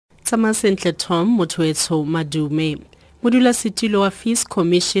Tsama sentle Tom Motsweding madume. Modulasetilo wa Fees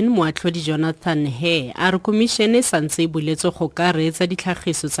Commission moatlhodi Jonathan He a re komishene santse buletswe go ka reetsa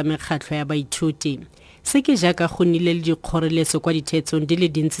ditlhagiso tsa mekgatlho ya baithuti. Se ke jaaka go nnile le dikgoreletso kwa dithetsong di le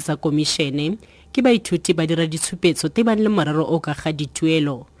dintsi tsa komishene ke baithuti ba dira ditshupetso tebang le morero o ka ga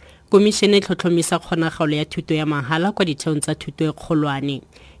dituelo. Komishene e tlhotlhomisa kgonagalo ya thuto ya mahala kwa ditheong tsa thuto e kgolwane.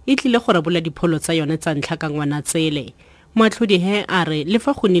 E tlile go rebola dipholo tsa yone tsa ntlha ka Ngwanatsele. Moatlhodi He a re le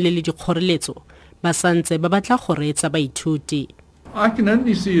fa go nnile le dikgoreletso ba santse ba batla go reetsa baithuti. I can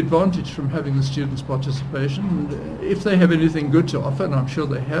only see advantage from having the students' participation. If they have anything good to offer, and I'm sure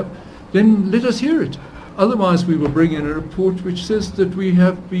they have, then let us hear it. Otherwise, we will bring in a report which says that we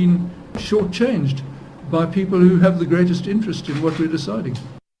have been shortchanged by people who have the greatest interest in what we're deciding.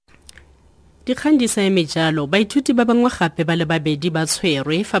 Dikgang di sa eme jalo baithuti ba bangwe gape ba le babedi ba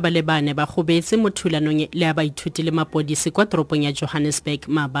tshwerwe fa ba le bane ba gobetse mo thulanong le ya baithuti le mapodisi kwa toropong ya Johannesburg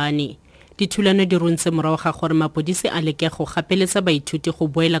maabane. Dithulano di runtse morago ga gore mapodisi a leke go gapeletsa baithuti go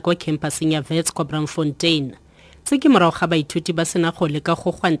boela kwa campuseng ya Wits kwa Braamfontein. Se ke morago ga baithuti ba sena go leka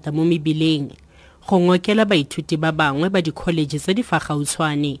go gwanta mo mebileng go ngokela baithuti ba bangwe ba di-college tse di fa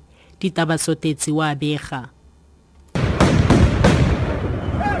gautshwane. Ditabatsotetsi wa bega.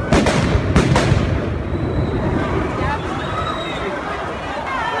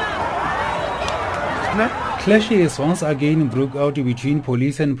 Clashes once again broke out between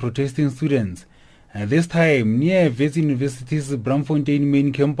police and protesting students, this time near Wits University's Braamfontein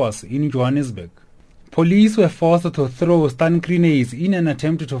main campus in Johannesburg. Police were forced to throw stun grenades in an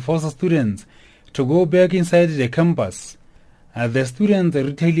attempt to force students to go back inside the campus. The students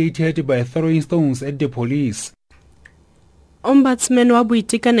retaliated by throwing stones at the police. Ombudsman wa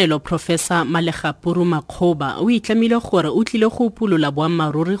boitekanelo Professor Malekgapuru Makgoba o itlamile gore o tlile go pulola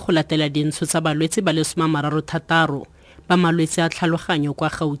boammaruri go latela dintsho tsa balwetse ba le 36 ba malwetse a tlhaloganyo kwa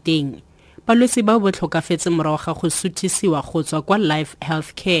Gauteng. Balwetse ba botlhokafetse morago ga go suthisiwa go tswa kwa Life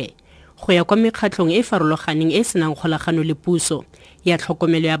Healthcare go ya kwa mekgatlhong e farologaneng e senang kgolagano le puso ya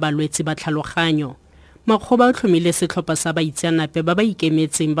tlhokomelo ya balwetse ba tlhaloganyo. Makgoba o tlhomile setlhopha sa baitseanape ba ba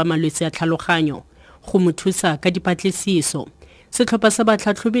ikemetseng ba malwetse a tlhaloganyo go mothusa ka dipatlisiso. Setlhopha sa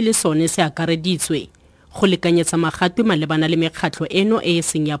batlhatlhobi le sone se akareditswe go lekanyetsa magatwe malebana le mekgatlho eno e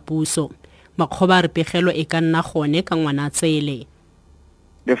seng ya puso. Makgoba re pegelo e ka nna gone ka Ngwanatsele.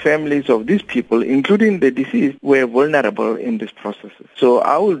 The families of these people, including the deceased, were vulnerable in this process. So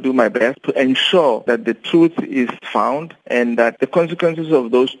I will do my best to ensure that the truth is found and that the consequences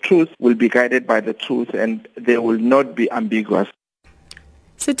of those truths will be guided by the truth and they will not be ambiguous.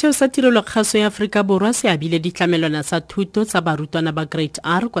 Setheo sa tirelo kgaso ya Afrika Borwa se abile ditlamelwana sa thuto tsa barutwana ba grade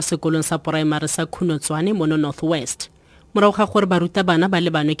R kwa sekolong sa primary sa Motsweding mo Northwest. Morago ga gore barutabana ba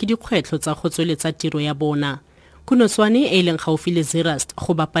lebane ke dikgwetlho tsa go tsweletsa tiro ya bona. Motsweding e leng gaufi le Zeerust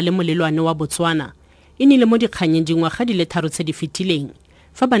go bapa le molelwane wa Botswana e nile mo dikganyeng dingwaga di le 3 tse di fetileng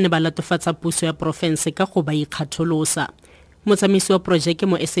fa ba ne ba latofatsa puso ya province ka go ba ikgatholosa. Motsamaisi wa projeke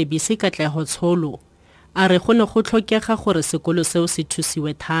mo SABC Katlego Tsholo a re go ne go tlhokega gore sekolo seo se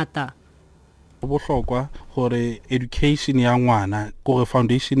thusiwe thata. Bohlokwa gore education ya ngwana gore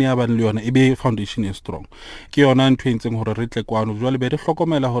foundation ya bana le yona e be foundation e strong ke yona ntho e ntseng gore re tle kwano jwa le be re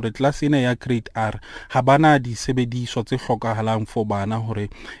hlokomela gore class ena ya grade R ha bana di sebediswa tse hlokahalang for bana gore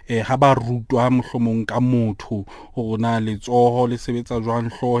ha ba rutwa mohlomong ka motho go na le tsoho le sebetsa jwang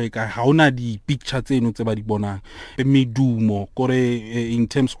hlohe ka ha ona di picture tseno tse ba di bonang medumo gore in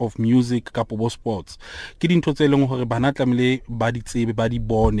terms of music ka bo sports ke dintho tse leng gore bana tlamile ba di tsebe ba di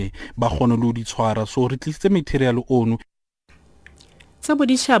bone ba gone lo di tshwara so re tlise material ono. Tsa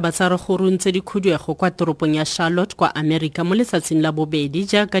boditšhaba tsa re go runtse dikhudego kwa toropong ya Charlotte kwa America mo letsatsing la bobedi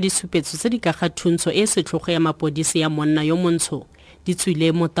jaaka disupetso tse di ka ga thuntsho e setlhogo ya mapodisi ya monna yo montsho di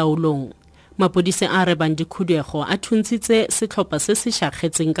tswile mo taolong. Mapodisi a re bang dikhudego a thuntsitse setlhopha se se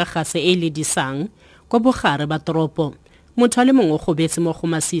shagetseng ka gase e le disang kwa bogare ba toropo. Motho le mongwe go betse mo go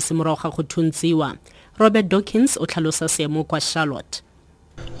masisi morago ga go thuntsiwa. Robert Dawkins o tlhalosa seemo kwa Charlotte.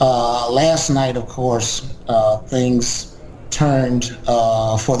 Last night, of course, things turned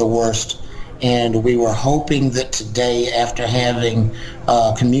for the worst, and we were hoping that today, after having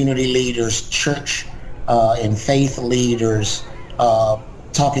community leaders, church and faith leaders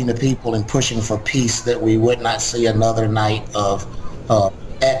talking to people and pushing for peace, that we would not see another night of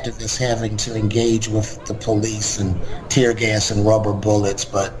activists having to engage with the police and tear gas and rubber bullets,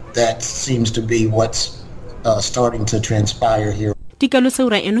 but that seems to be what's starting to transpire here. Tikalo sa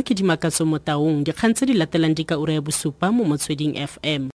ura eno ke di makatso mo taong dikgang tse di latelang di ka ura ya bosupa mo Motsweding FM.